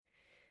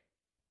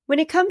When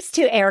it comes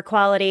to air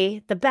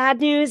quality, the bad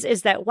news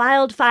is that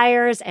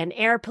wildfires and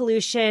air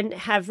pollution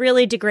have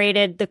really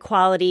degraded the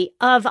quality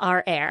of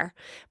our air.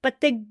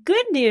 But the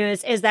good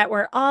news is that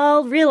we're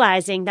all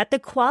realizing that the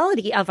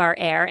quality of our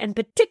air, and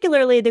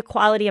particularly the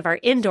quality of our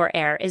indoor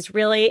air, is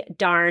really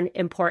darn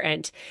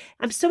important.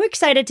 I'm so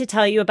excited to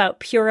tell you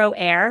about Puro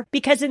Air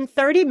because in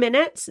 30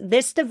 minutes,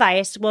 this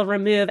device will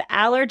remove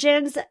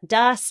allergens,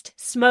 dust,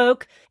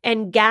 smoke,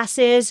 and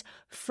gases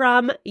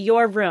from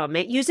your room.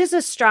 It uses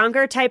a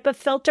stronger type of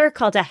filter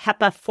called a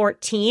HEPA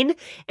 14,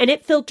 and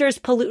it filters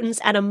pollutants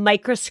at a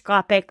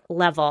microscopic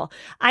level.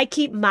 I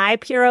keep my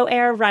Puro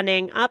Air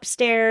running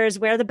upstairs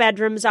where the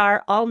bedrooms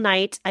are all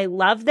night. I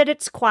love that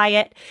it's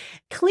quiet.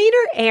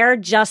 Cleaner air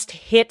just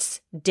hits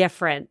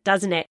different,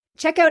 doesn't it?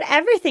 Check out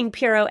everything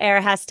Puro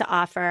Air has to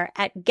offer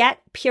at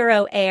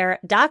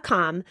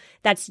getpuroair.com.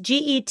 That's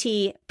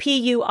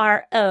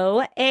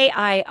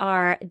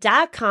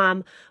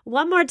GETPUROAIR.com.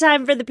 One more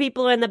time for the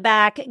people in the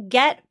back,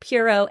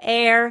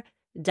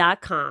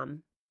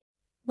 getpuroair.com.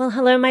 Well,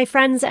 hello, my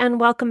friends, and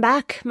welcome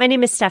back. My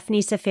name is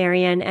Stephanie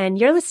Safarian, and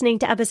you're listening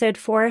to episode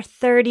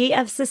 430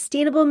 of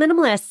Sustainable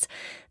Minimalists.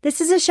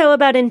 This is a show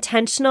about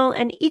intentional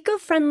and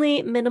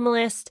eco-friendly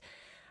minimalist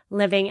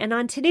living. And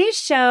on today's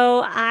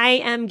show, I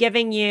am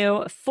giving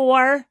you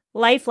 4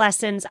 life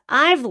lessons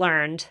I've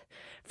learned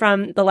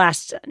from the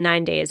last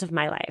 9 days of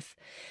my life.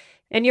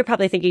 And you're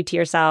probably thinking to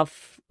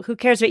yourself, who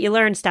cares what you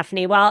learned,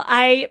 Stephanie? Well,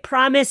 I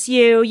promise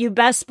you, you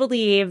best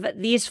believe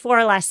these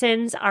 4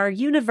 lessons are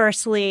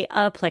universally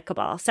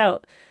applicable.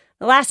 So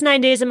the last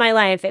 9 days of my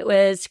life, it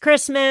was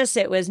Christmas,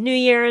 it was New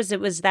Year's, it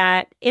was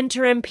that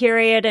interim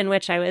period in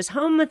which I was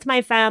home with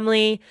my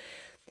family,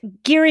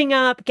 gearing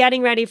up,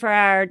 getting ready for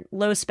our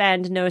low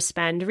spend, no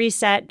spend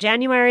reset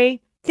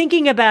January,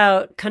 thinking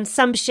about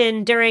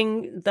consumption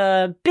during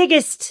the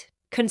biggest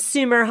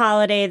consumer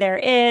holiday there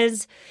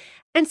is.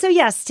 And so,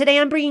 yes, today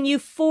I'm bringing you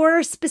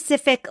 4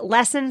 specific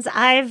lessons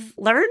I've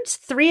learned,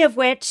 3 of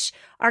which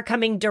are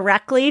coming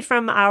directly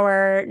from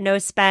our no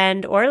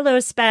spend or low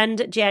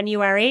spend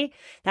January.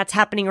 That's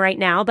happening right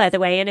now, by the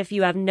way. And if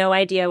you have no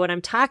idea what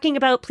I'm talking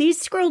about,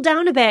 please scroll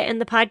down a bit in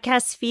the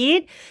podcast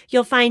feed.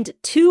 You'll find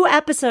 2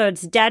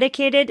 episodes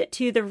dedicated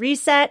to the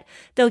reset.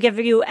 They'll give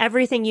you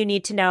everything you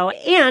need to know.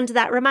 And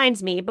that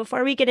reminds me,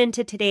 before we get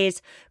into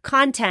today's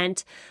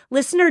content,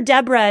 listener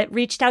Deborah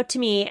reached out to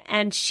me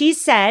and she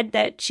said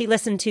that she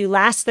listened to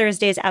last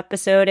Thursday's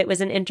episode. It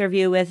was an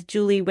interview with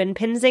Julie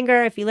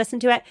Winpinzinger, if you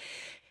listened to it.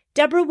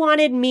 Deborah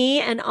wanted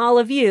me and all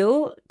of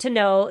you to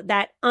know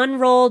that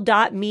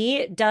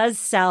Unroll.me does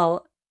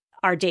sell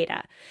our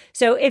data.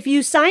 So if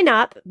you sign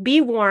up,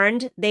 be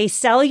warned, they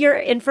sell your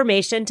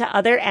information to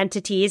other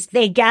entities.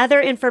 They gather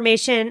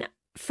information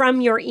from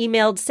your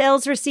emailed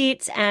sales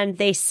receipts and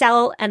they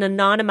sell an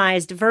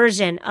anonymized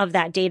version of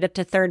that data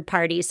to third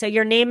parties. So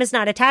your name is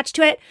not attached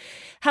to it.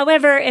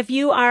 However, if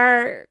you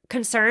are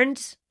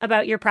concerned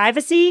about your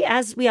privacy,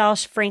 as we all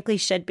frankly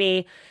should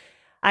be,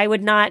 I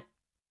would not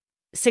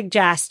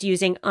suggest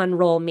using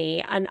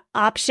Unroll.me, an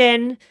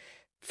option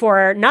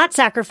for not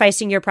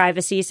sacrificing your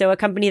privacy. So a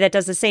company that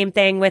does the same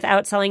thing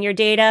without selling your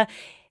data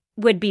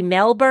would be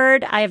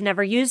Mailbird. I have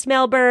never used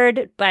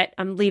Mailbird, but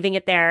I'm leaving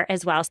it there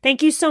as well.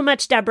 Thank you so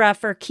much, Deborah,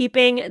 for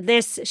keeping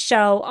this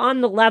show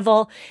on the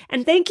level.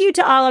 And thank you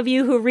to all of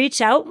you who reach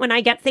out when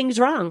I get things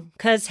wrong,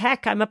 because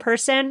heck, I'm a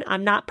person.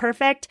 I'm not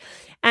perfect.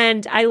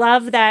 And I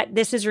love that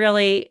this is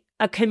really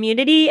a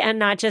community and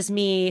not just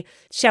me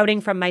shouting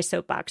from my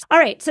soapbox. All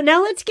right, so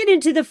now let's get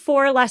into the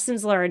 4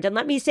 lessons learned. And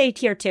let me say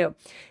here too,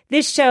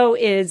 this show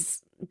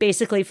is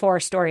basically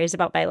 4 stories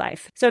about my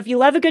life. So if you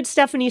love a good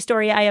Stephanie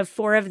story, I have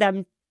 4 of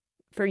them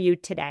for you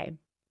today.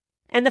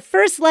 And the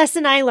first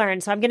lesson I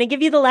learned, so I'm going to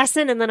give you the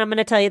lesson and then I'm going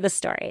to tell you the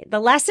story. The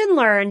lesson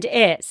learned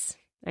is,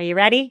 are you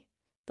ready?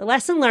 The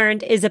lesson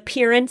learned is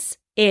appearance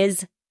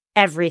is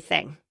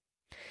everything.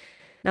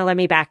 Now let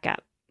me back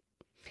up.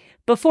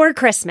 Before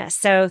Christmas,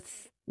 so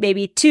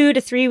maybe 2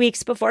 to 3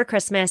 weeks before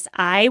Christmas,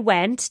 I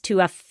went to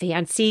a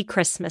fancy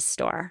Christmas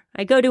store.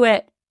 I go to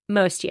it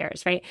most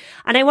years, right?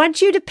 And I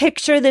want you to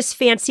picture this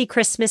fancy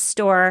Christmas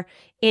store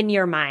in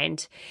your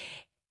mind.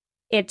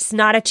 It's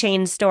not a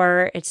chain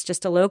store. It's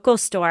just a local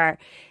store.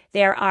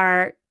 There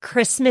are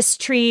Christmas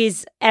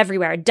trees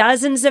everywhere,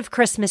 dozens of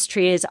Christmas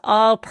trees,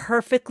 all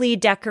perfectly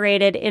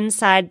decorated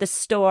inside the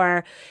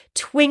store,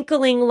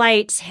 twinkling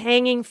lights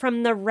hanging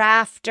from the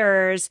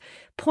rafters,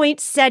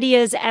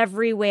 poinsettias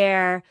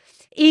everywhere.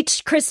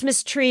 Each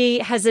Christmas tree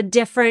has a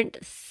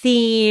different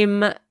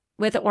theme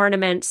with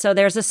ornaments. So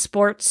there's a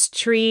sports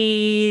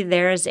tree,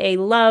 there's a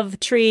love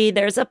tree,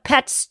 there's a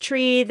pets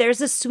tree,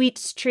 there's a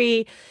sweets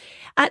tree.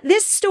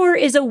 This store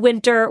is a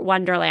winter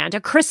wonderland,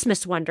 a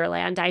Christmas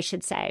wonderland, I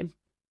should say.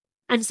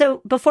 And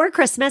so before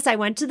Christmas, I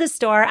went to the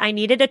store. I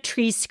needed a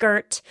tree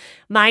skirt.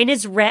 Mine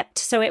is ripped,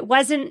 so it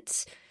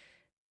wasn't,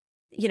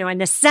 a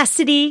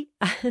necessity,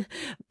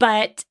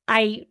 but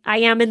I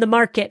am in the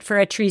market for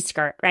a tree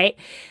skirt, right?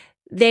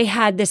 They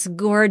had this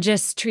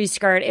gorgeous tree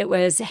skirt. It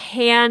was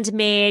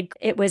handmade.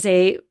 It was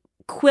a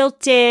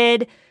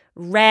quilted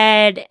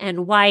red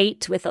and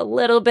white with a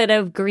little bit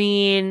of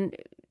green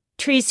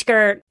tree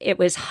skirt. It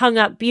was hung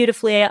up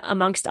beautifully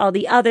amongst all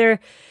the other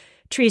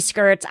tree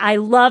skirts. I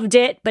loved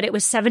it, but it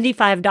was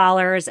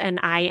 $75 and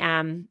I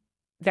am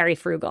very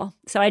frugal.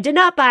 So I did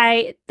not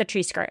buy the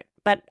tree skirt,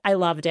 but I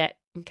loved it.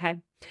 Okay.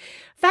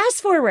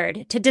 Fast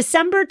forward to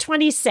December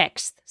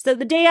 26th. So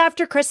the day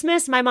after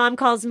Christmas, my mom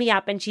calls me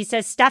up and she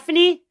says,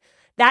 Stephanie,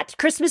 that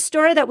Christmas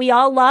store that we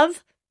all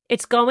love,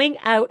 it's going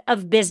out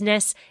of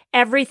business.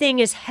 Everything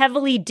is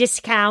heavily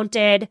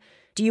discounted.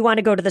 Do you want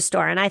to go to the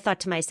store? And I thought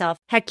to myself,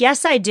 heck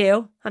yes, I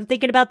do. I'm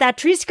thinking about that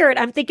tree skirt.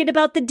 I'm thinking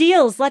about the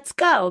deals. Let's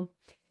go.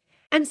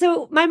 And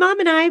so my mom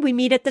and I, we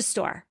meet at the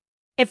store.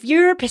 If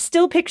you're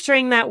still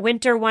picturing that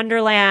winter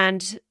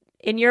wonderland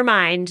in your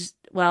mind,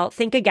 well,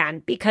 think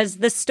again, because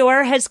the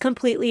store has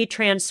completely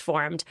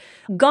transformed.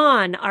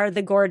 Gone are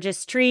the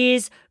gorgeous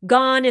trees.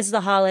 Gone is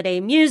the holiday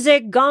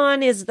music.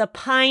 Gone is the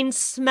pine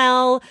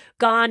smell.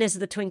 Gone is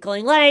the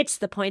twinkling lights,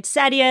 the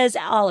poinsettias,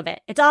 all of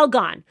it. It's all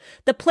gone.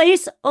 The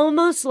place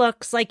almost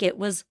looks like it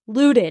was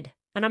looted.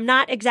 And I'm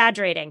not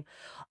exaggerating.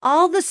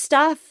 All the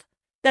stuff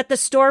that the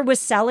store was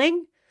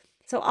selling,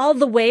 so all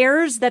the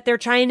wares that they're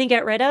trying to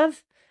get rid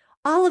of,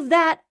 all of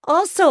that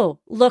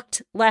also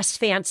looked less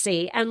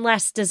fancy and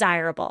less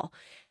desirable.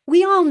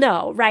 We all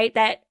know, right,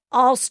 that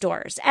all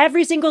stores,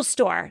 every single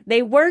store,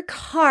 they work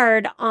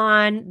hard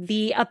on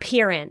the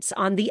appearance,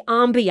 on the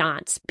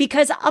ambiance,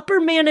 because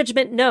upper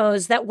management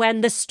knows that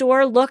when the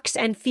store looks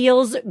and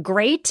feels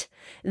great,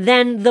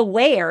 then the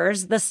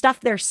wares, the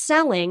stuff they're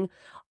selling,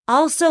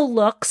 also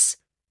looks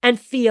and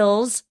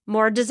feels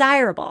more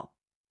desirable.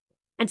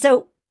 And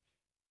so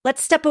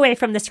let's step away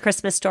from this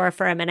Christmas store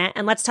for a minute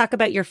and let's talk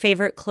about your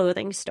favorite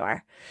clothing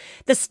store.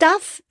 The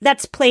stuff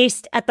that's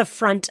placed at the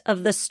front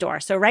of the store.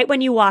 So right when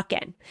you walk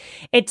in,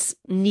 it's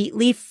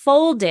neatly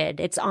folded.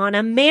 It's on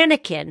a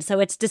mannequin.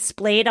 So it's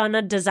displayed on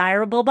a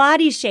desirable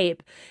body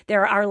shape.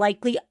 There are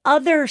likely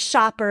other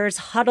shoppers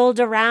huddled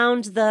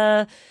around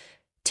the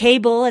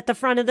table at the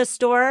front of the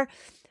store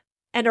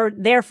and are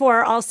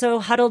therefore also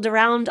huddled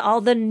around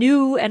all the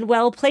new and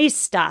well-placed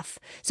stuff.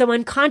 So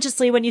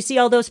unconsciously, when you see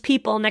all those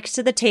people next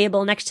to the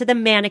table, next to the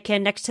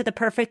mannequin, next to the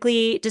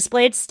perfectly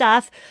displayed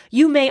stuff,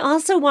 you may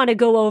also want to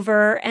go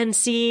over and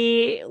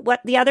see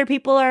what the other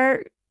people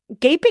are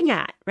gaping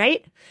at,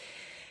 right?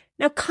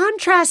 Now,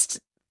 contrast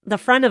the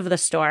front of the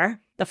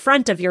store, the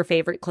front of your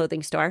favorite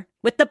clothing store,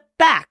 with the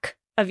back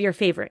of your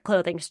favorite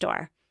clothing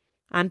store.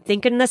 I'm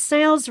thinking the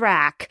sales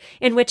rack,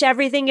 in which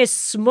everything is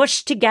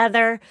smushed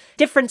together,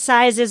 different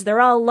sizes, they're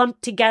all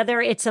lumped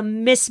together. It's a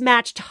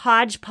mismatched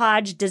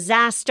hodgepodge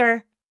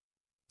disaster.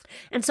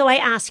 And so I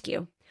ask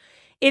you,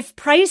 if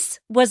price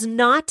was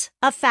not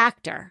a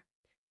factor,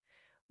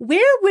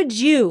 where would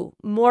you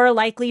more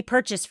likely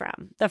purchase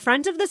from? The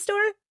front of the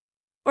store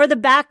or the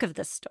back of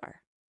the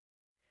store?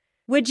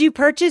 Would you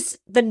purchase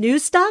the new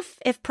stuff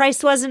if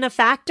price wasn't a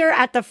factor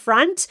at the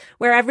front,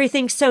 where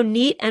everything's so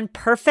neat and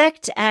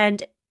perfect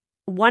and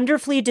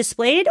wonderfully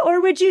displayed, or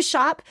would you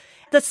shop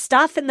the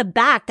stuff in the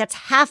back that's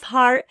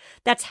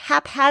that's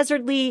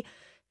haphazardly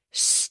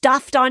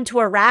stuffed onto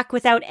a rack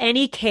without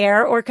any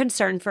care or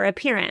concern for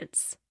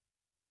appearance?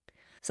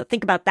 So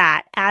think about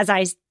that as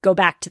I go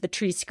back to the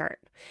tree skirt.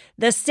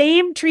 The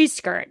same tree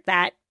skirt,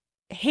 that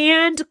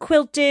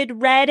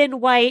hand-quilted red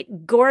and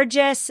white,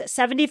 gorgeous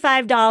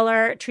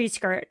 $75 tree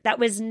skirt that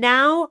was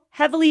now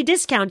heavily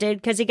discounted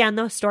because, again,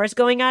 the store's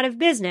going out of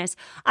business.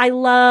 I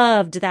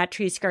loved that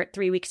tree skirt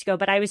 3 weeks ago,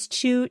 but I was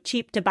too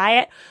cheap to buy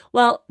it.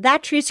 Well,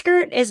 that tree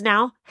skirt is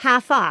now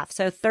half off,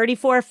 so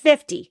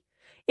 $34.50.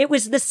 It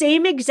was the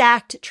same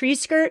exact tree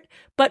skirt,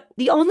 but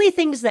the only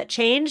things that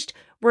changed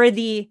were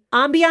the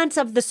ambiance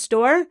of the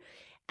store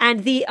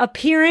and the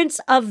appearance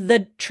of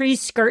the tree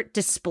skirt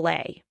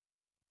display.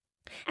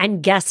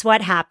 And guess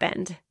what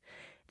happened?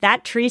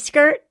 That tree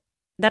skirt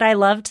that I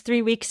loved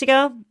 3 weeks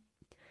ago,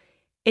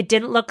 it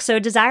didn't look so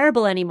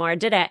desirable anymore,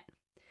 did it?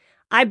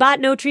 I bought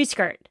no tree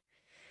skirt.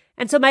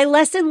 And so my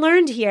lesson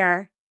learned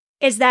here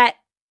is that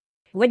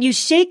when you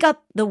shake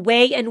up the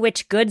way in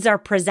which goods are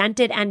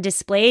presented and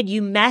displayed,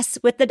 you mess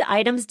with the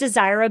item's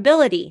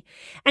desirability.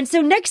 And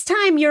so next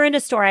time you're in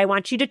a store, I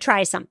want you to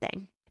try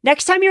something.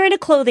 Next time you're in a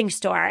clothing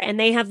store and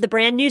they have the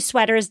brand new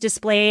sweaters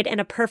displayed in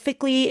a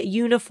perfectly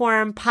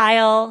uniform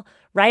pile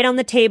right on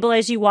the table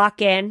as you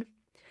walk in,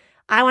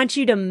 I want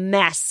you to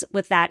mess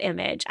with that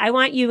image. I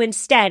want you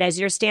instead, as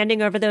you're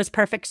standing over those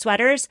perfect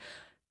sweaters,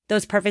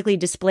 those perfectly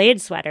displayed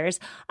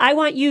sweaters, I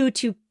want you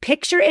to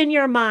picture in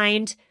your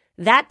mind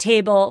that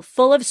table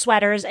full of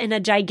sweaters in a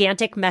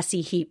gigantic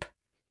messy heap.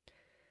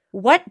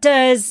 What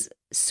does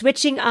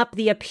switching up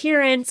the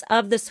appearance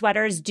of the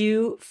sweaters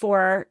do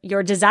for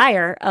your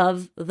desire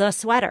of the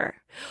sweater?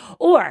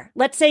 Or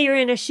let's say you're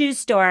in a shoe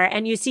store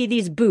and you see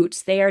these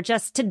boots. They are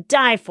just to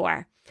die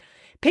for.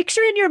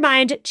 Picture in your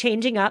mind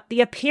changing up the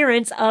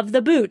appearance of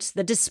the boots,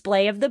 the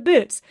display of the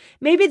boots.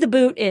 Maybe the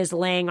boot is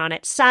laying on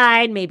its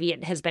side. Maybe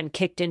it has been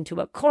kicked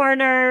into a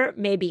corner.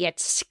 Maybe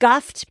it's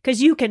scuffed,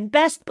 because you can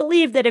best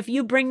believe that if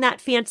you bring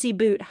that fancy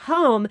boot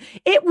home,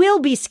 it will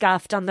be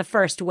scuffed on the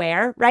first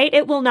wear, right?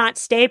 It will not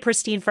stay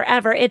pristine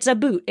forever. It's a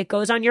boot. It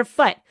goes on your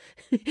foot.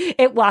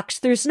 It walks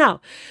through snow.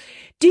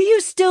 Do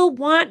you still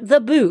want the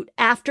boot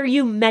after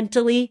you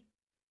mentally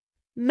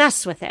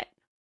mess with it?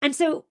 And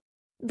so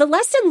the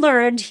lesson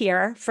learned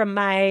here from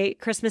my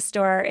Christmas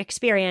store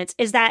experience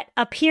is that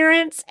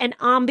appearance and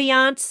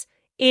ambiance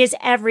is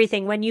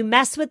everything. When you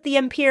mess with the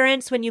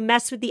appearance, when you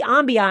mess with the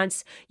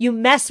ambiance, you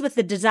mess with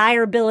the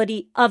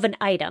desirability of an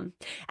item.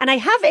 And I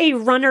have a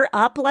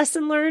runner-up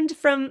lesson learned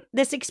from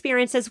this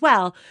experience as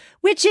well,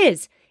 which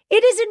is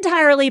it is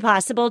entirely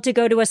possible to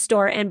go to a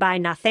store and buy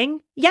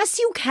nothing. Yes,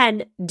 you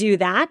can do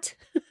that,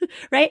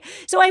 right?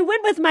 So I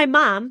went with my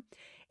mom.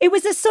 It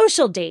was a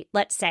social date,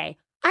 let's say.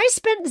 I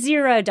spent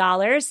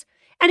 $0,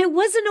 and it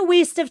wasn't a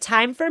waste of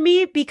time for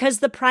me because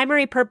the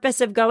primary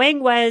purpose of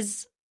going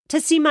was to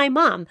see my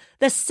mom.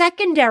 The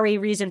secondary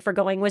reason for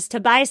going was to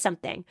buy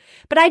something.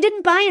 But I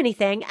didn't buy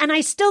anything, and I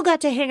still got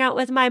to hang out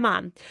with my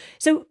mom.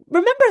 So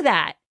remember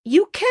that.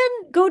 You can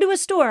go to a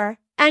store,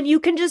 and you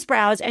can just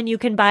browse, and you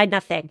can buy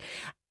nothing.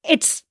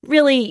 It's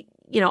really,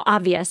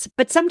 obvious,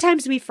 but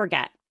sometimes we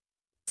forget.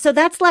 So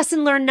that's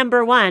lesson learned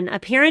number 1.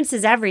 Appearance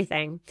is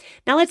everything.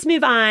 Now let's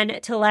move on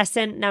to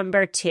lesson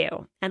number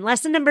 2. And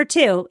lesson number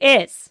 2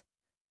 is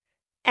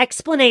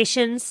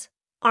explanations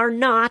are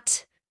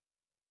not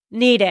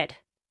needed.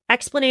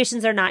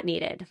 Explanations are not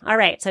needed. All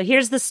right, so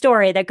here's the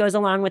story that goes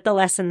along with the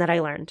lesson that I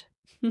learned.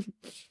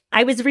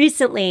 I was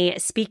recently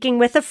speaking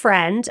with a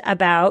friend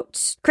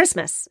about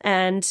Christmas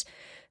and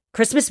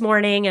Christmas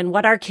morning and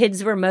what our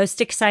kids were most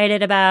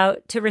excited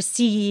about to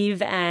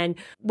receive and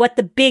what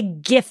the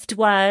big gift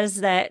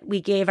was that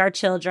we gave our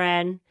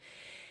children.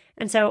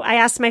 And so I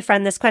asked my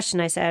friend this question.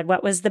 I said,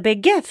 what was the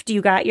big gift you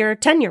got your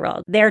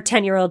 10-year-old? Their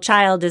 10-year-old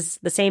child is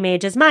the same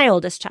age as my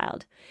oldest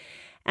child.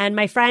 And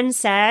my friend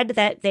said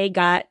that they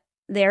got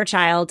their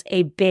child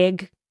a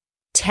big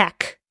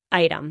tech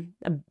item,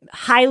 a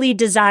highly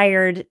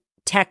desired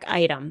tech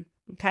item.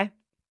 Okay.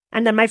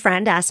 And then my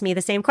friend asked me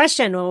the same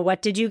question. Well,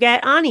 what did you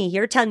get Ani,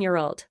 your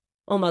 10-year-old?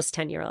 Almost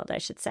 10-year-old, I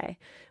should say.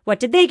 What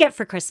did they get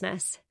for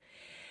Christmas?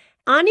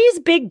 Ani's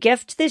big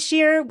gift this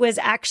year was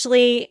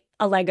actually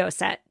a Lego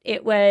set.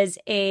 It was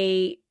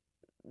a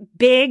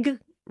big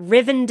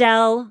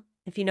Rivendell,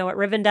 if you know what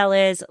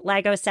Rivendell is,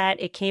 Lego set.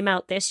 It came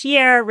out this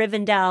year,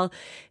 Rivendell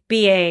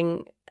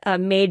being a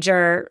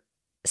major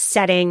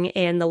setting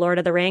in the Lord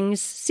of the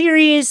Rings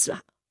series.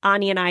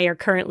 Ani and I are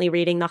currently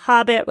reading The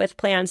Hobbit with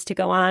plans to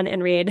go on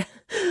and read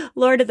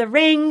Lord of the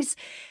Rings.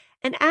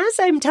 And as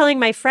I'm telling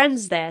my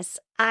friends this,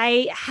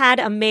 I had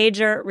a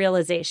major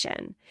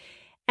realization.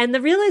 And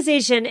the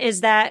realization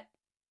is that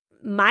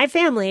my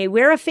family,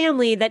 we're a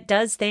family that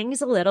does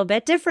things a little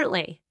bit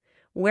differently.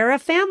 We're a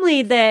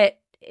family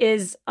that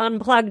is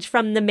unplugged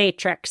from the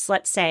matrix,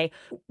 let's say.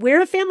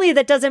 We're a family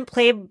that doesn't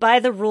play by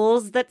the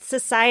rules that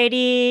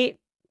society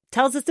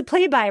tells us to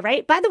play by,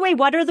 right? By the way,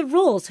 what are the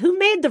rules? Who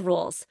made the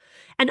rules?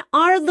 And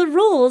are the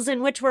rules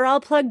in which we're all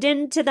plugged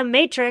into the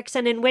matrix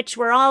and in which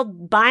we're all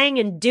buying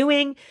and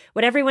doing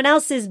what everyone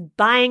else is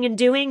buying and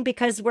doing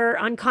because we're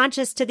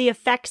unconscious to the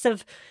effects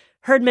of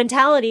herd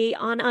mentality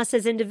on us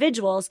as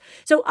individuals?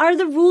 So are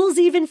the rules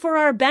even for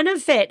our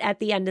benefit at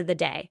the end of the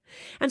day?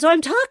 And so I'm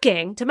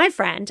talking to my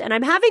friend and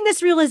I'm having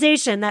this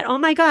realization that, oh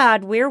my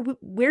God,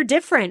 we're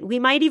different. We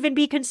might even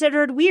be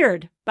considered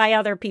weird by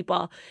other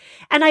people.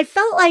 And I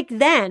felt like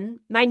then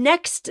my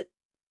next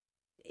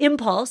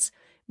impulse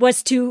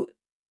was to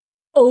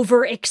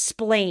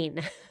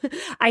over-explain.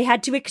 I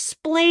had to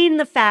explain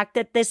the fact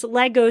that this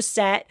Lego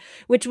set,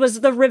 which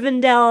was the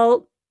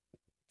Rivendell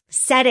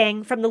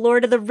setting from the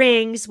Lord of the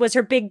Rings, was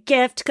her big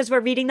gift because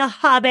we're reading The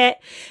Hobbit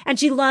and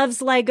she loves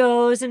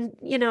Legos. And,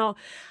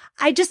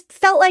 I just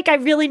felt like I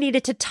really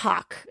needed to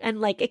talk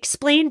and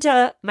explain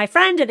to my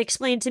friend and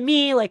explain to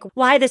me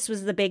why this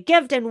was the big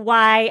gift and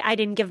why I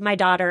didn't give my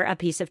daughter a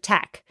piece of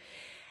tech.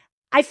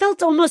 I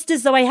felt almost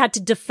as though I had to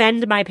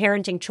defend my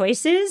parenting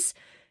choices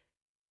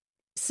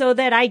so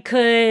that I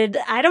could,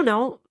 I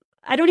don't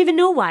even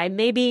know why,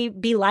 maybe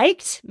be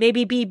liked,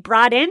 maybe be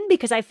brought in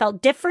because I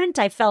felt different.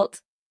 I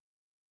felt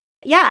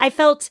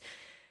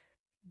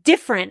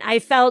different. I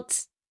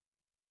felt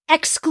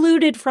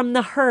excluded from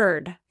the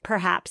herd,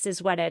 perhaps,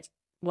 is what it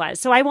was.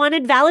 So I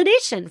wanted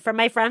validation from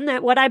my friend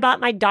that what I bought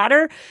my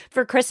daughter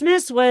for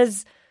Christmas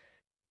was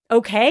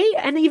okay.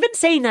 And even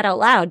saying that out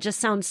loud just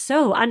sounds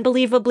so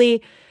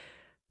unbelievably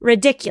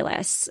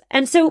ridiculous.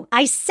 And so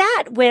I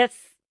sat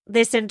with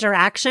this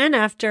interaction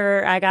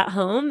after I got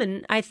home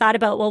and I thought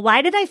about, well,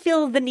 why did I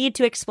feel the need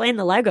to explain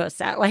the Lego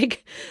set?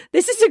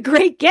 This is a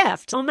great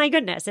gift. Oh my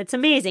goodness, it's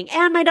amazing.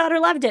 And my daughter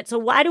loved it. So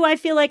why do I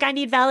feel like I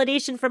need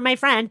validation from my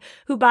friend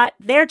who bought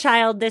their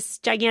child this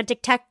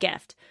gigantic tech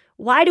gift?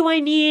 Why do I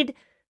need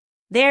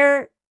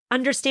their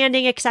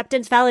understanding,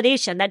 acceptance,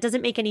 validation? That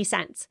doesn't make any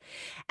sense.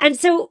 And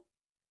so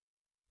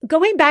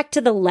going back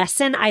to the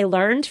lesson I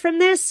learned from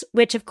this,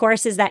 which of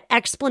course is that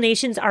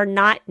explanations are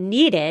not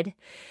needed.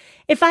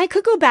 If I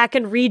could go back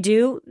and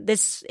redo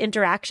this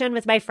interaction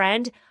with my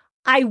friend,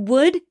 I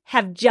would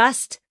have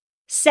just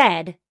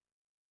said,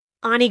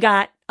 Ani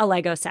got a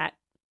Lego set.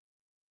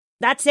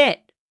 That's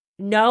it.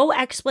 No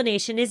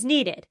explanation is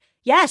needed.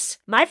 Yes,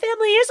 my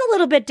family is a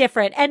little bit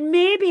different, and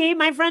maybe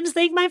my friends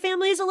think my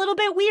family is a little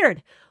bit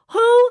weird.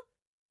 Who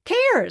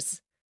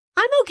cares?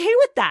 I'm okay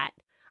with that.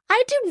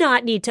 I do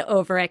not need to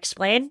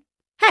over-explain.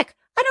 Heck,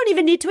 I don't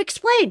even need to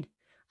explain.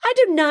 I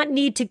do not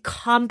need to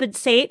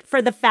compensate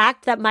for the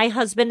fact that my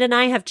husband and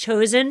I have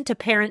chosen to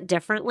parent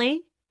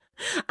differently.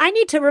 I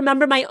need to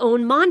remember my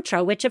own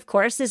mantra, which of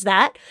course is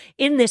that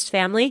in this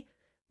family,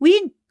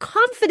 we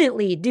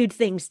confidently do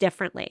things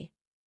differently.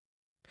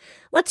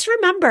 Let's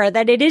remember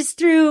that it is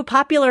through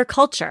popular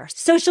culture,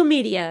 social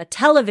media,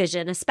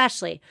 television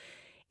especially.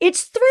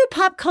 It's through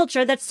pop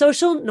culture that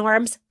social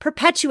norms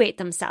perpetuate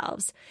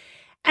themselves.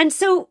 And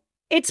so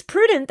it's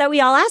prudent that we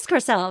all ask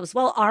ourselves,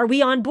 well, are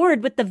we on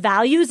board with the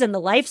values and the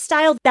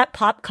lifestyle that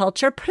pop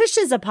culture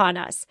pushes upon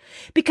us?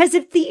 Because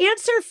if the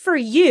answer for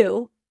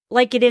you,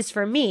 like it is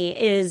for me,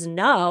 is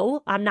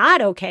no, I'm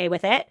not okay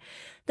with it,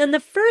 then the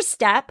first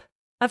step,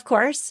 of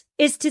course,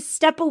 is to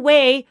step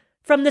away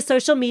from the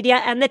social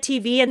media and the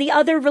TV and the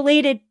other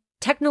related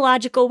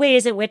technological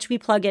ways in which we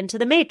plug into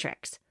the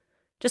matrix.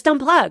 Just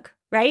unplug,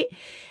 right?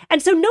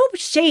 And so no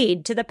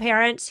shade to the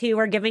parents who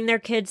are giving their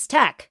kids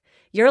tech.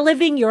 You're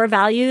living your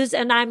values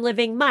and I'm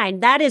living mine.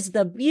 That is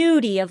the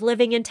beauty of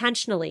living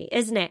intentionally,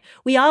 isn't it?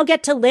 We all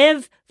get to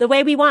live the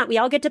way we want. We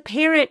all get to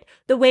parent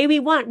the way we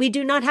want. We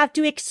do not have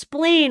to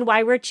explain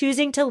why we're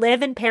choosing to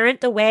live and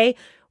parent the way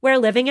we're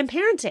living and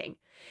parenting.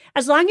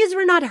 As long as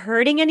we're not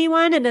hurting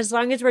anyone and as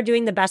long as we're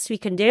doing the best we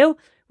can do,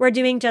 we're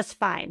doing just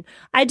fine.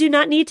 I do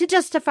not need to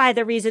justify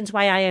the reasons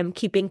why I am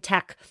keeping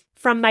tech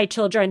from my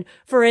children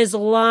for as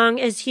long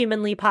as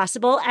humanly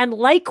possible. And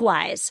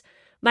likewise,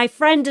 my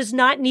friend does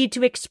not need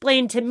to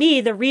explain to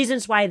me the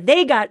reasons why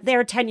they got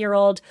their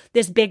 10-year-old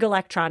this big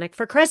electronic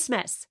for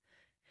Christmas.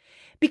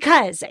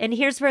 Because, and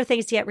here's where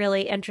things get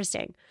really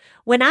interesting.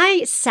 When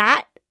I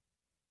sat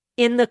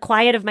in the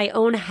quiet of my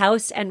own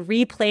house and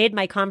replayed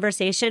my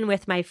conversation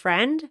with my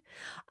friend,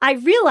 I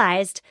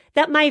realized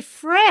that my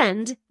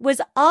friend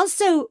was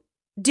also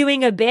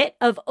doing a bit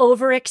of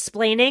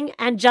over-explaining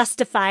and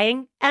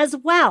justifying as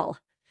well.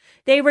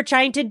 They were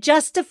trying to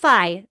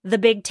justify the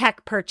big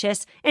tech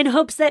purchase in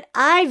hopes that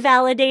I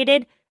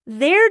validated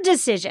their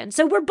decision.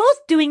 So we're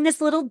both doing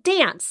this little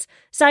dance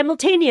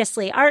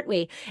simultaneously, aren't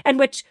we? And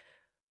which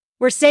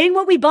we're saying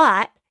what we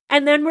bought,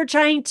 and then we're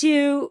trying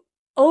to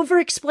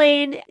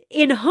over-explain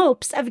in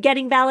hopes of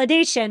getting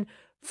validation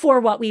for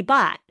what we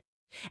bought.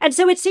 And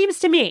so it seems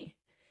to me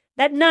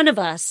that none of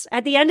us,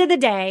 at the end of the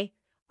day,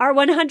 are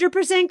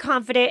 100%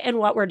 confident in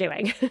what we're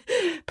doing.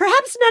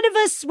 Perhaps none of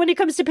us, when it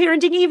comes to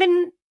parenting,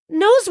 even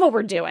knows what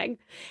we're doing.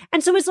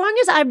 And so as long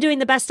as I'm doing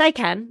the best I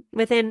can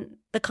within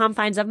the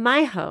confines of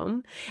my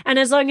home, and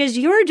as long as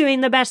you're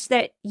doing the best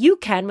that you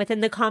can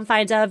within the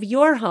confines of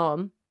your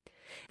home,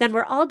 then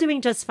we're all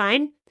doing just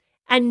fine,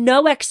 and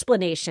no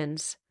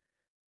explanations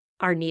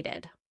are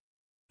needed.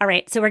 All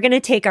right, so we're going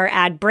to take our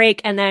ad break,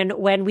 and then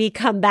when we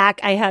come back,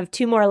 I have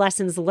 2 more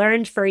lessons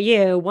learned for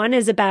you. One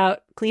is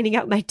about cleaning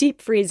out my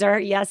deep freezer.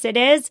 Yes, it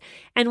is.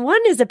 And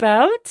one is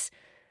about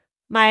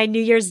my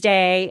New Year's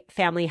Day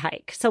family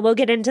hike. So we'll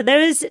get into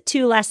those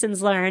 2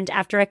 lessons learned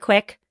after a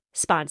quick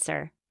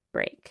sponsor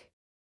break.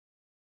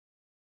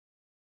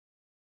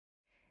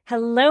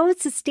 Hello,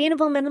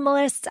 Sustainable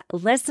Minimalist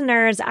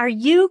listeners. Are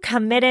you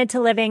committed to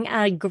living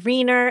a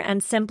greener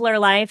and simpler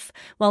life?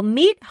 Well,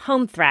 meet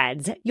Home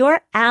Threads,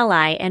 your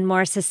ally in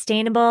more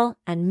sustainable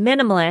and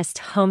minimalist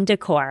home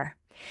decor.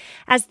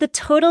 As the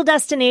total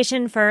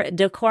destination for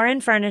decor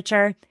and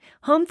furniture,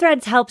 Home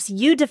Threads helps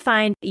you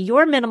define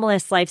your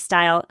minimalist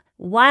lifestyle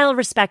while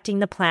respecting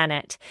the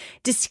planet.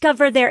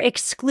 Discover their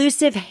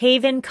exclusive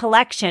Haven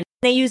collection.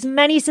 They use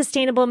many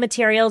sustainable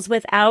materials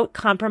without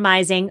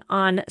compromising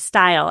on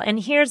style. And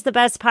here's the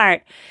best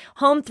part.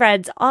 Home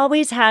Threads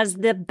always has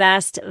the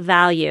best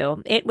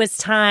value. It was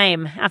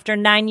time. After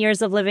 9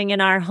 years of living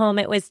in our home,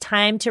 it was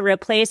time to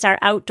replace our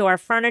outdoor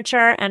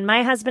furniture. And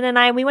my husband and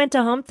I, we went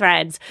to Home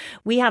Threads.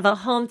 We have a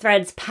Home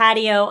Threads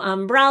patio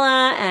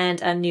umbrella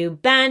and a new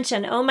bench.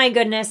 And oh my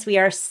goodness, we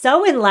are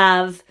so in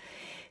love.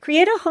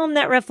 Create a home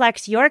that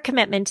reflects your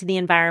commitment to the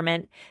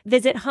environment.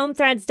 Visit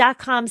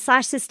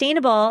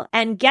homethreads.com/sustainable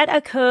and get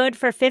a code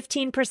for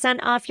 15%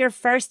 off your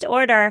first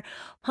order.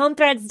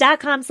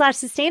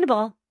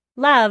 Homethreads.com/sustainable.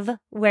 Love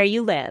where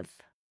you live.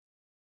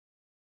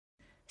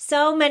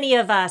 So many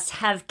of us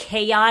have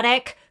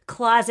chaotic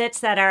closets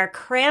that are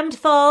crammed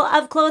full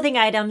of clothing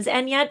items,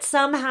 and yet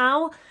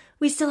somehow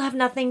we still have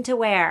nothing to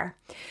wear.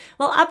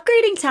 Well,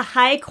 upgrading to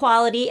high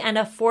quality and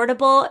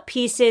affordable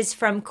pieces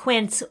from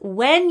Quince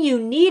when you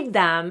need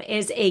them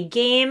is a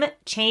game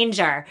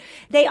changer.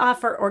 They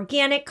offer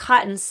organic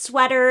cotton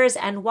sweaters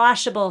and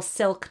washable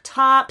silk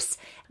tops.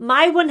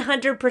 My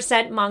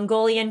 100%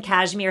 Mongolian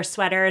cashmere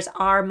sweaters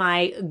are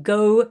my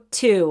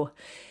go-to.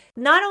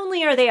 Not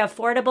only are they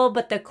affordable,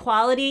 but the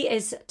quality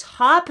is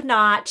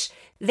top-notch.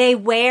 They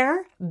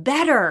wear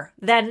better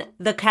than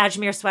the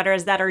cashmere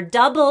sweaters that are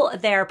double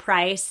their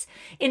price.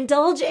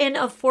 Indulge in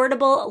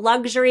affordable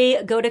luxury.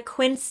 Go to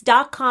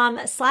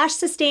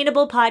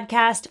quince.com/sustainable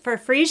podcast for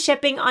free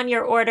shipping on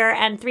your order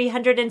and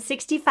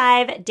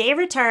 365-day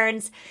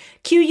returns.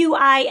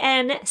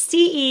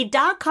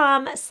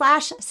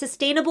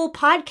 QUINCE.com/sustainable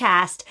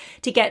podcast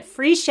to get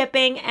free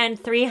shipping and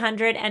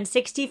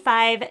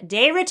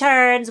 365-day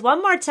returns.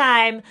 One more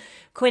time,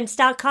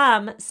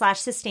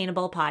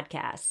 quince.com/sustainable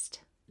podcast.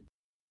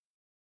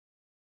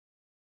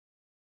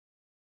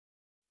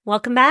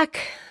 Welcome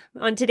back.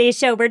 On today's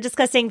show, we're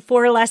discussing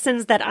 4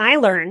 lessons that I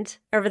learned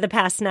over the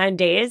past 9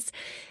 days.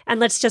 And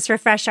let's just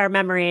refresh our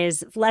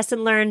memories.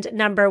 Lesson learned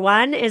number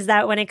 1 is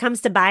that when it comes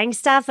to buying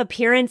stuff,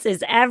 appearance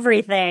is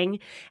everything.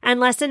 And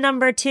lesson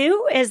number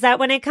 2 is that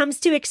when it comes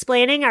to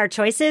explaining our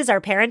choices,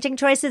 our parenting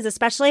choices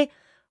especially,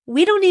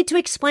 we don't need to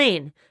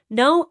explain.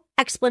 No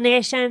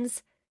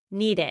explanations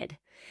needed.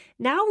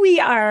 Now we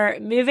are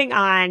moving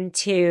on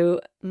to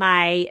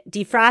my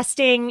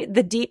defrosting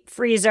the deep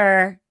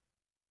freezer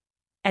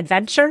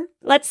adventure,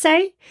 let's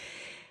say.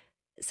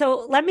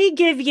 So let me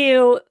give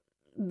you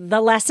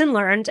the lesson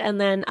learned, and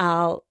then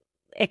I'll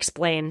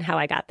explain how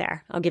I got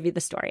there. I'll give you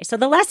the story. So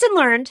the lesson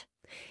learned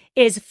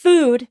is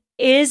food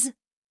is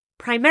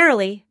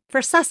primarily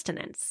for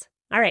sustenance.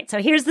 All right,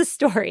 so here's the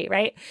story,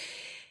 right?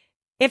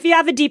 If you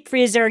have a deep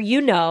freezer,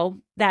 you know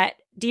that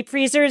deep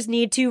freezers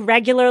need to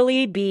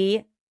regularly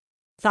be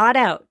thawed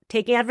out.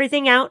 Take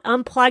everything out,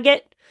 unplug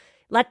it,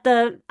 let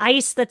the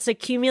ice that's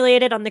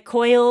accumulated on the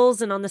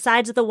coils and on the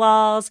sides of the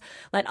walls,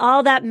 let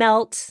all that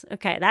melt.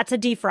 Okay, that's a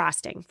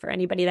defrosting for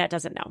anybody that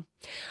doesn't know.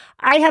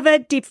 I have a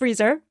deep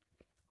freezer.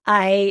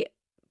 I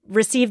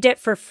received it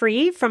for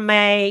free from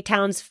my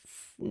town's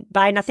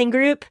Buy Nothing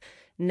group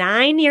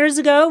 9 years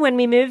ago when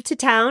we moved to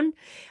town.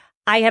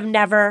 I have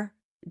never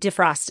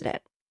defrosted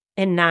it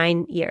in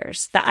 9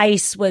 years. The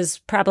ice was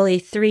probably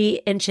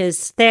 3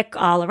 inches thick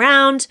all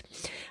around,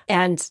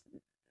 and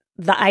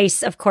the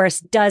ice, of course,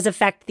 does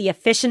affect the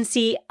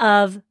efficiency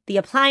of the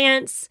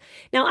appliance.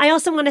 Now, I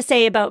also want to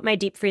say about my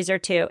deep freezer,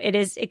 too, it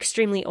is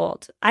extremely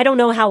old. I don't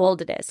know how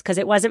old it is because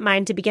it wasn't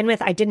mine to begin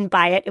with. I didn't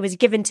buy it. It was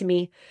given to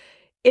me.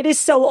 It is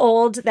so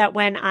old that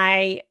when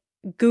I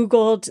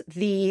Googled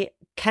the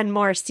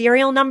Kenmore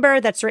serial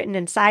number that's written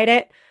inside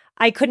it,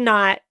 I could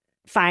not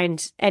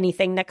find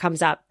anything that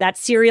comes up. That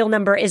serial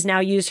number is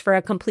now used for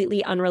a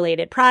completely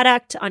unrelated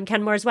product on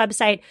Kenmore's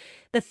website.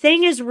 The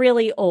thing is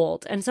really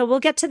old. And so we'll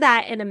get to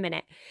that in a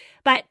minute.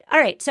 But all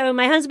right, so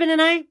my husband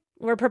and I,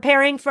 we're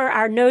preparing for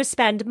our no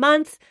spend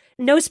month.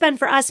 No spend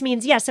for us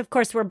means, yes, of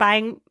course, we're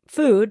buying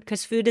food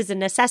because food is a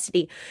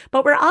necessity,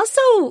 but we're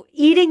also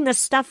eating the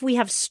stuff we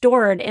have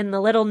stored in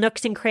the little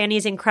nooks and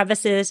crannies and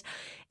crevices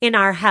in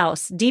our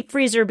house, deep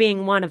freezer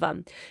being one of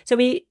them. So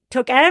we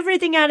took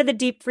everything out of the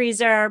deep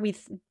freezer. We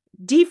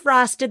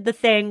defrosted the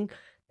thing.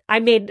 I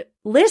made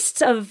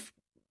lists of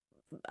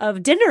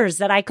dinners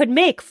that I could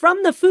make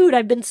from the food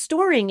I've been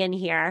storing in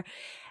here.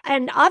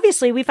 And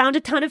obviously, we found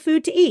a ton of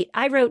food to eat.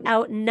 I wrote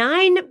out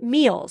 9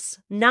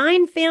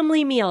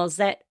 family meals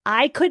that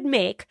I could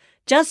make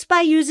just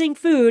by using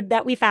food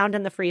that we found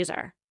in the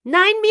freezer.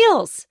 9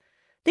 meals.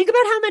 Think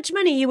about how much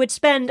money you would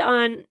spend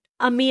on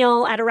a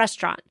meal at a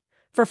restaurant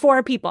for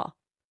 4 people.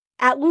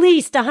 At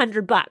least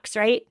 $100,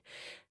 right?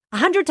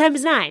 100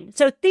 times 9.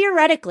 So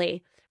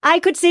theoretically, I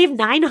could save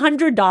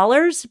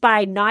 $900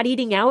 by not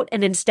eating out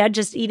and instead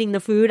just eating the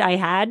food I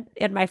had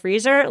in my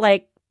freezer.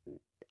 Like,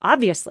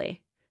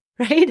 obviously,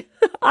 right?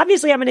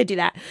 Obviously, I'm going to do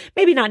that.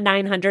 Maybe not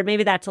 $900.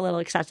 Maybe that's a little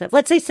excessive.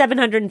 Let's say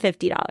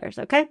 $750.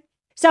 Okay.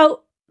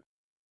 So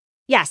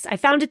yes, I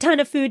found a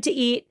ton of food to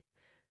eat.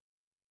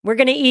 We're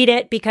going to eat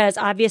it because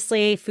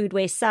obviously food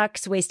waste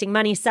sucks. Wasting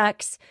money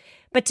sucks.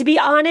 But to be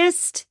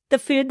honest, the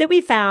food that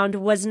we found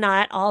was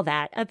not all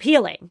that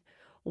appealing.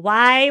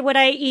 Why would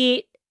I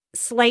eat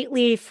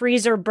slightly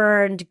freezer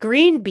burned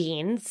green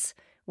beans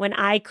when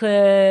I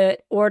could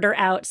order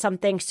out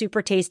something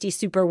super tasty,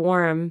 super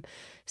warm,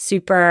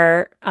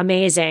 super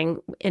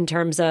amazing in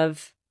terms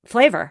of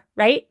flavor,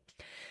 right?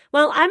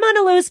 Well, I'm on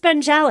a low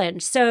spend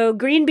challenge, so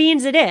green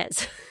beans it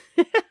is.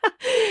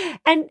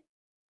 And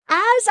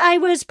as I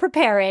was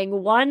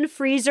preparing one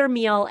freezer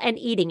meal and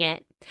eating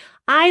it,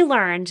 I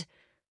learned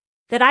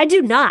that I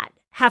do not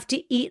have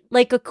to eat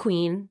like a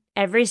queen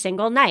every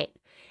single night.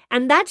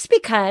 And that's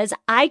because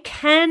I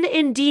can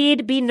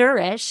indeed be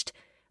nourished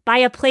by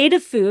a plate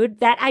of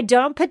food that I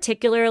don't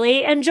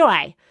particularly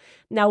enjoy.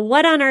 Now,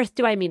 what on earth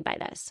do I mean by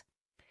this?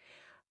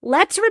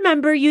 Let's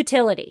remember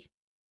utility.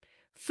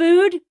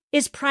 Food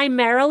is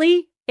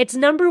primarily, its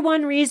number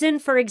one reason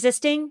for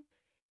existing.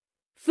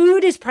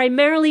 Food is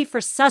primarily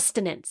for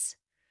sustenance.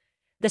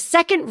 The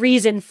second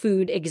reason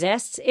food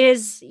exists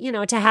is,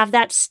 to have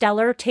that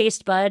stellar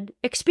taste bud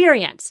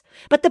experience.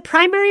 But the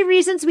primary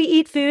reasons we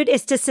eat food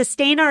is to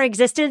sustain our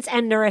existence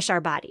and nourish our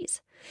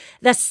bodies.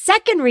 The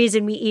second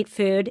reason we eat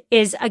food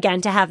is, again,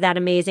 to have that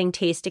amazing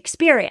taste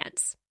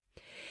experience.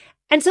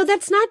 And so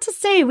that's not to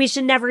say we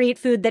should never eat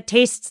food that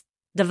tastes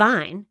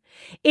divine.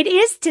 It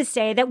is to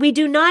say that we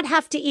do not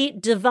have to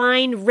eat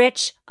divine,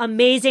 rich,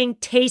 amazing,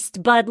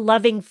 taste bud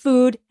loving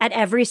food at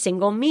every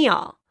single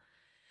meal.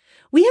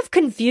 We have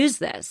confused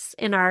this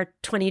in our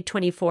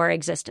 2024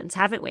 existence,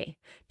 haven't we?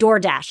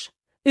 DoorDash,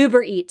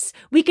 Uber Eats.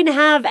 We can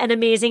have an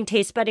amazing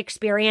taste bud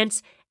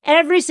experience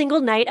every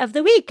single night of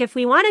the week if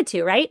we wanted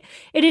to, right?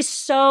 It is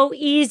so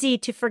easy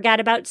to forget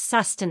about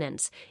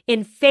sustenance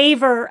in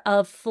favor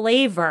of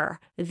flavor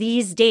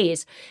these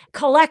days.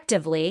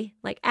 Collectively,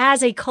 like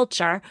as a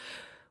culture,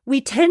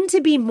 we tend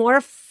to be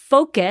more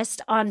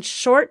focused on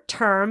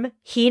short-term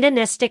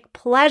hedonistic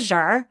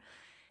pleasure.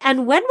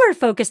 And when we're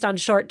focused on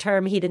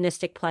short-term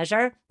hedonistic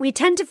pleasure, we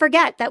tend to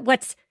forget that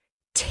what's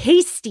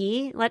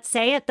tasty, let's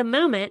say at the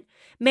moment,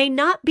 may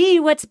not be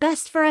what's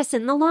best for us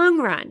in the long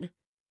run.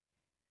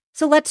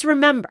 So let's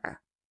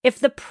remember, if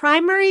the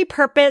primary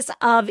purpose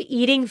of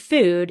eating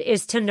food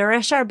is to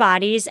nourish our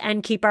bodies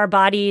and keep our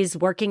bodies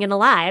working and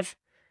alive,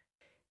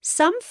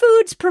 some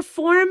foods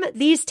perform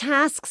these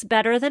tasks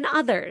better than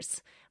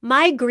others.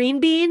 My green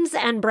beans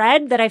and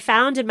bread that I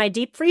found in my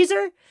deep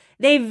freezer,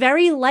 they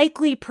very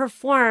likely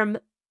perform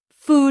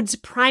food's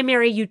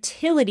primary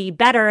utility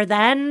better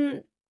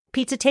than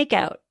pizza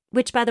takeout,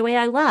 which, by the way,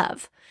 I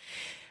love.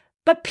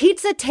 But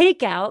pizza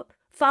takeout,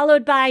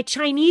 followed by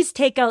Chinese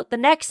takeout the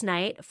next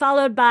night,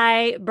 followed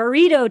by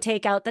burrito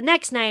takeout the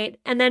next night,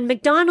 and then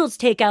McDonald's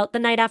takeout the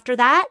night after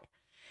that.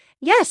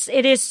 Yes,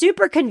 it is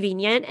super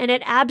convenient, and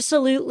it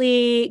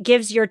absolutely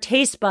gives your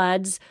taste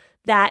buds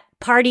that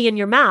party in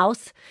your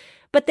mouth.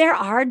 But there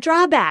are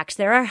drawbacks.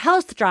 There are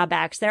health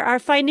drawbacks. There are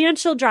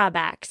financial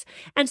drawbacks.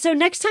 And so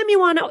next time you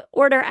want to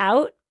order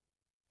out,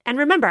 and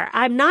remember,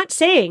 I'm not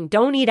saying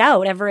don't eat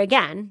out ever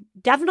again.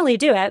 Definitely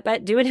do it,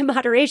 but do it in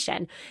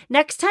moderation.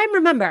 Next time,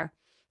 remember,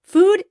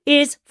 food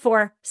is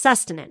for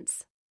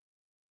sustenance.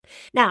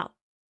 Now,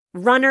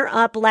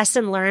 runner-up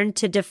lesson learned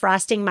to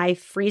defrosting my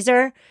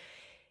freezer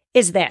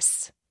is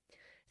this.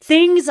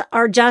 Things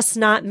are just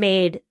not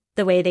made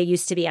the way they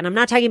used to be. And I'm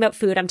not talking about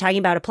food. I'm talking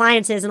about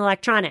appliances and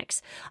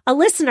electronics. A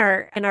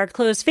listener in our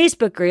closed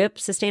Facebook group,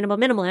 Sustainable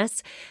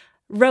Minimalists,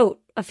 wrote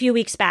a few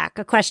weeks back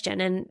a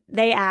question, and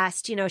they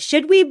asked,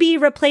 should we be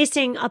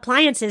replacing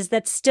appliances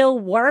that still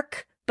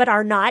work but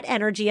are not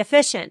energy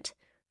efficient?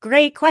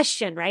 Great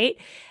question, right?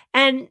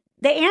 And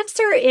the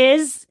answer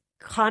is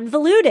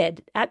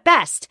convoluted at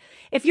best.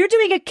 If you're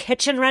doing a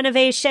kitchen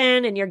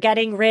renovation and you're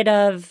getting rid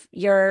of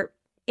your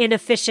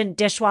inefficient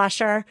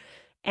dishwasher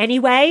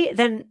anyway,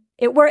 then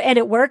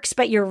it works,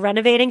 but you're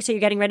renovating, so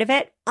you're getting rid of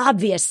it.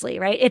 Obviously,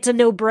 right? It's a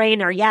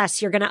no-brainer. Yes,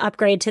 you're going to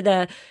upgrade to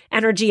the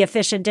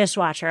energy-efficient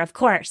dishwasher, of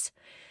course.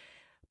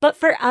 But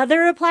for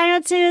other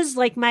appliances,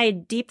 like my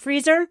deep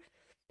freezer,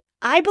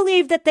 I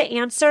believe that the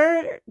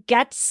answer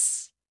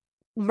gets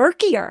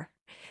murkier.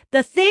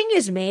 The thing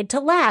is made to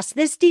last.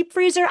 This deep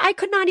freezer, I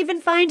could not even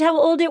find how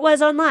old it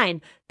was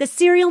online. The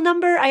serial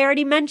number I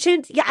already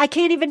mentioned, I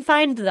can't even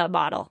find the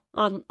model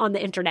on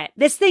the internet.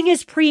 This thing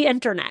is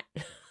pre-internet.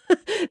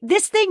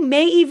 This thing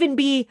may even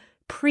be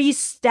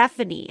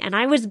pre-Stephanie, and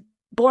I was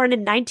born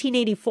in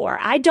 1984.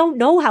 I don't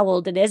know how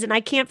old it is, and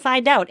I can't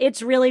find out.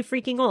 It's really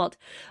freaking old.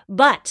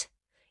 But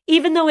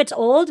even though it's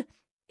old,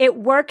 it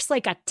works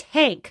like a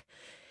tank.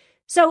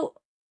 So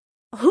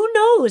who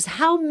knows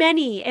how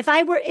many, if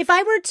I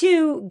were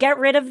to get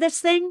rid of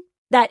this thing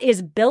that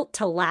is built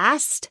to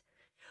last,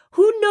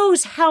 who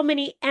knows how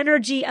many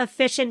energy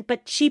efficient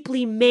but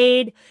cheaply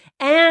made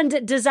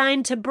and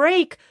designed to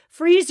break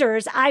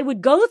freezers I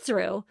would go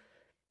through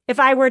if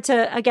I were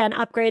to, again,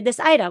 upgrade this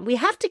item. We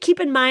have to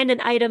keep in mind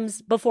an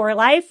item's before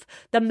life,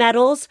 the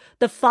metals,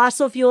 the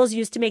fossil fuels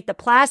used to make the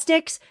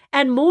plastics,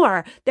 and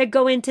more that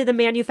go into the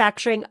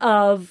manufacturing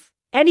of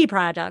any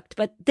product,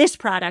 but this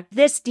product,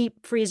 this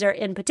deep freezer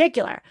in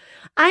particular.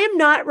 I am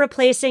not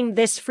replacing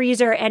this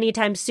freezer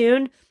anytime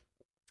soon,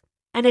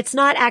 and it's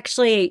not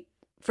actually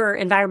for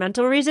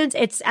environmental reasons.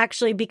 It's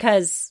actually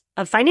because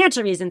of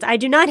financial reasons. I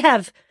do not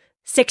have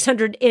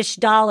 $600-ish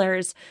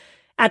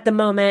at the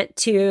moment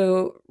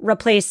to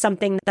replace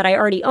something that I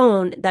already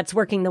own that's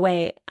working the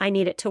way I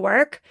need it to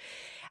work.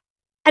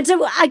 And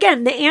so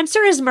again, the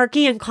answer is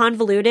murky and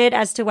convoluted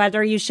as to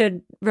whether you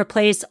should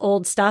replace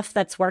old stuff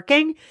that's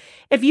working.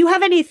 If you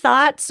have any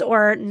thoughts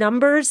or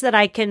numbers that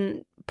I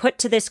can put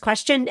to this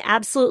question,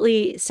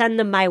 absolutely send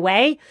them my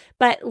way.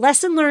 But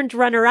lesson learned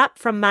runner-up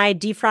from my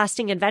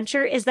defrosting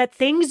adventure is that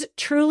things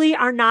truly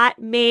are not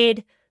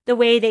made the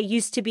way they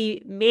used to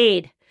be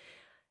made.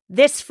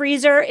 This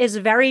freezer is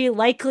very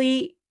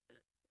likely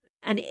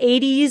an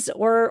 80s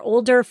or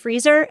older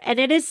freezer, and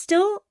it is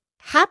still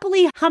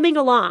happily humming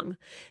along.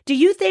 Do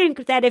you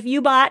think that if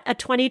you bought a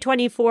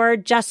 2024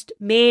 just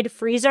made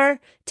freezer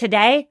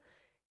today,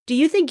 do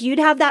you think you'd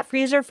have that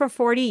freezer for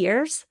 40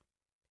 years?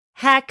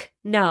 Heck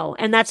no.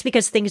 And that's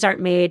because things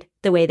aren't made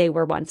the way they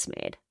were once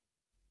made.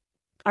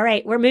 All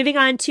right, we're moving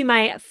on to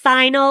my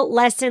final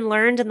lesson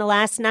learned in the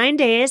last 9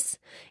 days.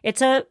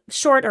 It's a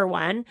shorter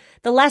one.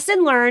 The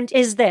lesson learned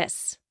is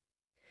this: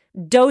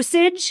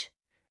 dosage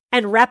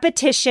and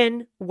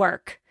repetition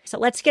work. So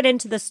let's get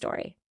into the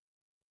story.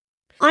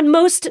 On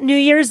most New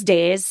Year's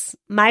days,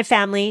 my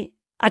family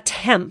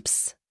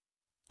attempts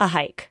a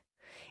hike.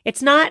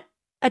 It's not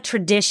a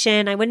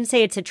tradition. I wouldn't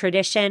say it's a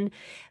tradition,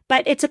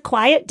 but it's a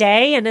quiet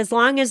day. And as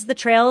long as the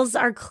trails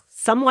are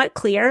somewhat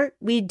clear,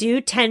 we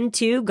do tend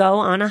to go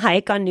on a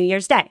hike on New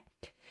Year's Day.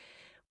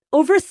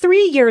 Over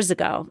 3 years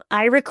ago,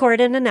 I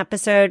recorded an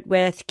episode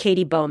with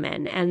Katie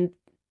Bowman, and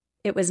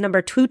it was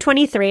number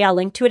 223. I'll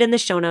link to it in the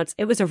show notes.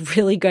 It was a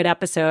really good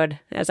episode,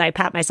 as I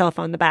pat myself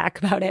on the back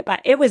about it,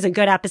 but it was a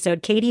good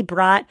episode. Katie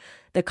brought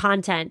the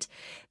content.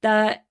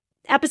 The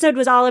episode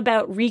was all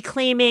about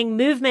reclaiming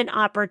movement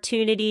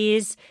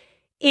opportunities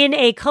in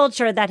a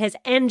culture that has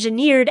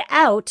engineered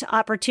out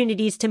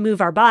opportunities to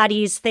move our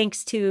bodies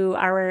thanks to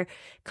our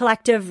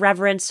collective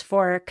reverence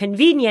for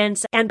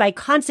convenience and, by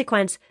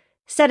consequence,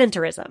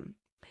 sedentarism.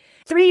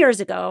 3 years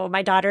ago,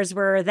 my daughters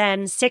were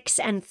then 6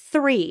 and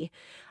 3.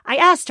 I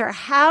asked her,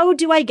 how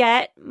do I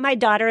get my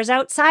daughters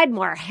outside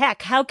more?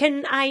 Heck, how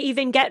can I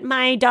even get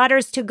my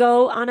daughters to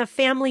go on a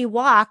family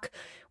walk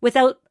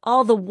without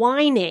all the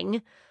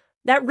whining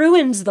that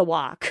ruins the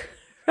walk,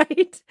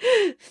 right?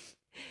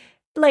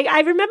 Like,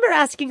 I remember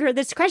asking her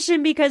this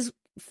question because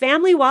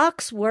family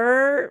walks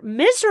were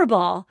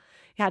miserable.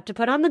 You had to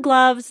put on the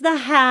gloves, the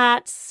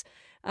hats,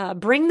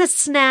 bring the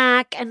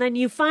snack, and then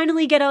you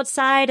finally get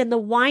outside and the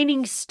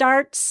whining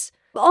starts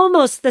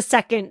almost the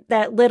second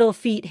that little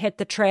feet hit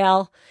the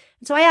trail.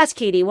 And so I asked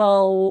Katie,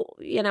 well,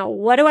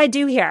 what do I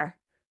do here?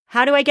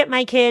 How do I get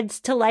my kids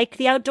to like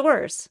the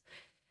outdoors?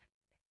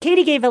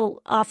 Katie gave an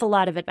awful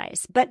lot of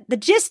advice, but the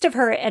gist of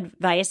her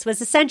advice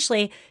was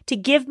essentially to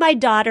give my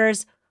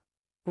daughters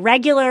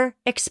regular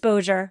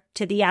exposure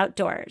to the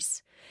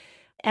outdoors.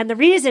 And the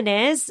reason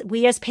is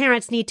we as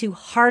parents need to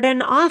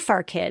harden off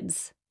our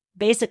kids,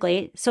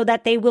 basically, so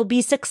that they will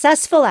be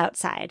successful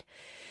outside.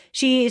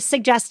 She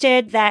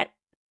suggested that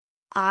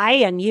I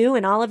and you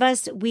and all of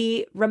us,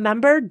 we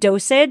remember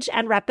dosage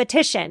and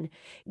repetition.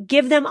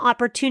 Give them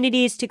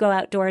opportunities to go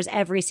outdoors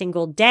every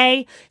single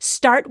day.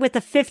 Start with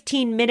a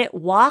 15-minute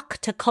walk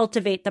to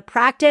cultivate the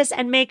practice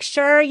and make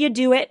sure you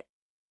do it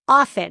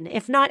often,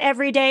 if not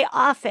every day,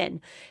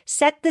 often.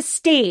 Set the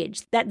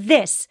stage that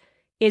this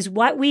is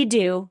what we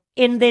do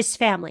in this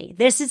family.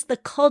 This is the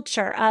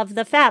culture of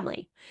the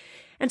family.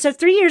 And so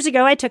 3 years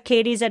ago, I took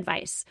Katie's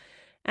advice.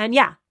 And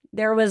yeah,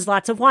 there was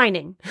lots of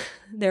whining.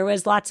 There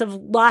was lots of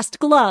lost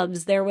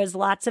gloves. There was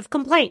lots of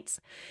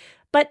complaints.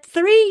 But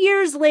 3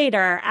 years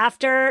later,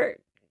 after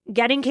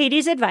getting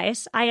Katie's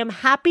advice, I am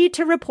happy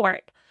to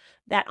report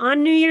that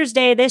on New Year's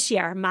Day this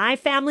year, my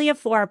family of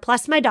 4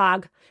 plus my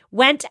dog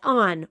went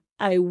on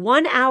a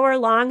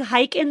 1-hour-long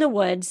hike in the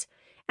woods,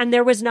 and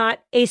there was not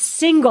a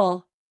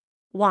single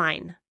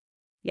whine.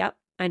 Yep,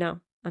 I know.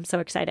 I'm so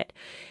excited.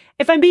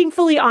 If I'm being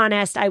fully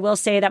honest, I will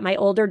say that my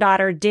older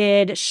daughter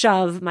did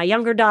shove my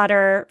younger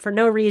daughter for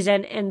no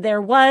reason, and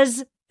there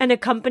was an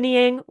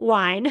accompanying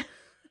whine.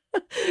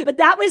 But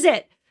that was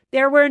it.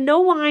 There were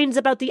no whines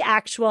about the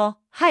actual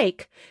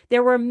hike.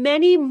 There were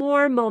many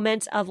more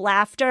moments of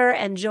laughter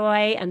and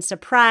joy and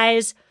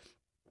surprise,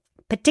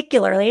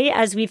 particularly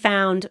as we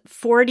found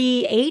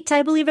 48,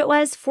 I believe it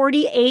was,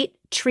 48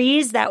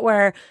 trees that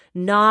were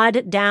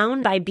gnawed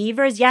down by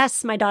beavers.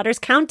 Yes, my daughters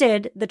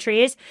counted the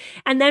trees.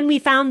 And then we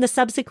found the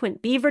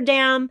subsequent beaver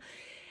dam.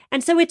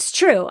 And so it's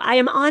true. I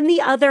am on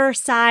the other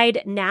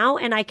side now,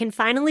 and I can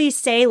finally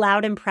say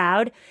loud and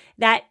proud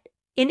that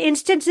in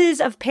instances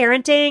of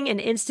parenting and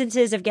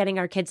instances of getting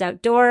our kids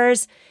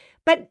outdoors,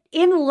 but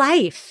in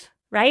life,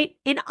 right?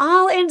 In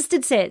all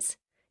instances,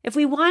 if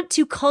we want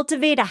to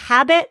cultivate a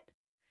habit,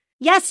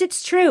 yes,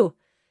 it's true.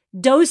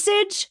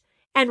 Dosage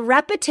and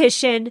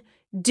repetition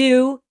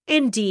do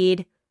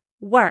indeed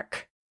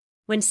work.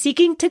 When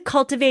seeking to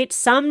cultivate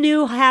some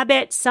new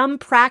habit, some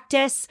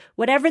practice,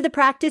 whatever the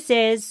practice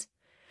is,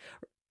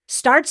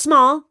 start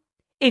small,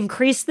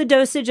 increase the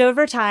dosage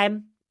over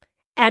time,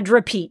 and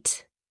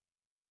repeat.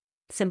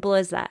 Simple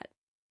as that.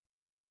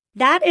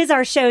 That is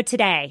our show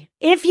today.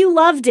 If you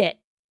loved it,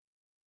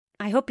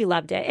 I hope you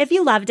loved it. If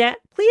you loved it,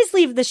 please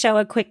leave the show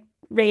a quick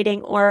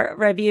rating or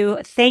review.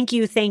 Thank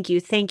you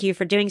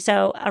for doing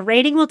so. A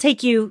rating will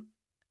take you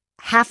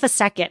half a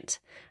second.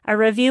 A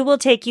review will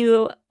take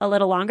you a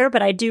little longer,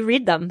 but I do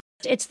read them.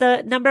 It's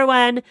the number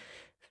one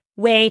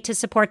way to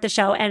support the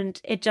show,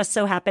 and it just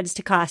so happens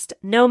to cost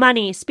no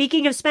money.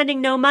 Speaking of spending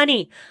no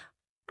money,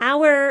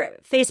 our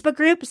Facebook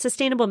group,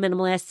 Sustainable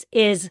Minimalists,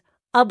 is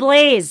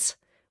ablaze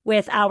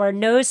with our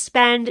no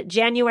spend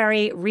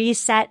January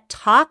reset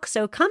talk.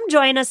 So come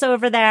join us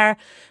over there.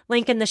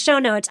 Link in the show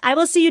notes. I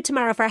will see you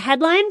tomorrow for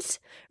headlines.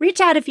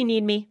 Reach out if you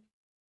need me,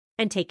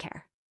 and take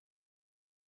care.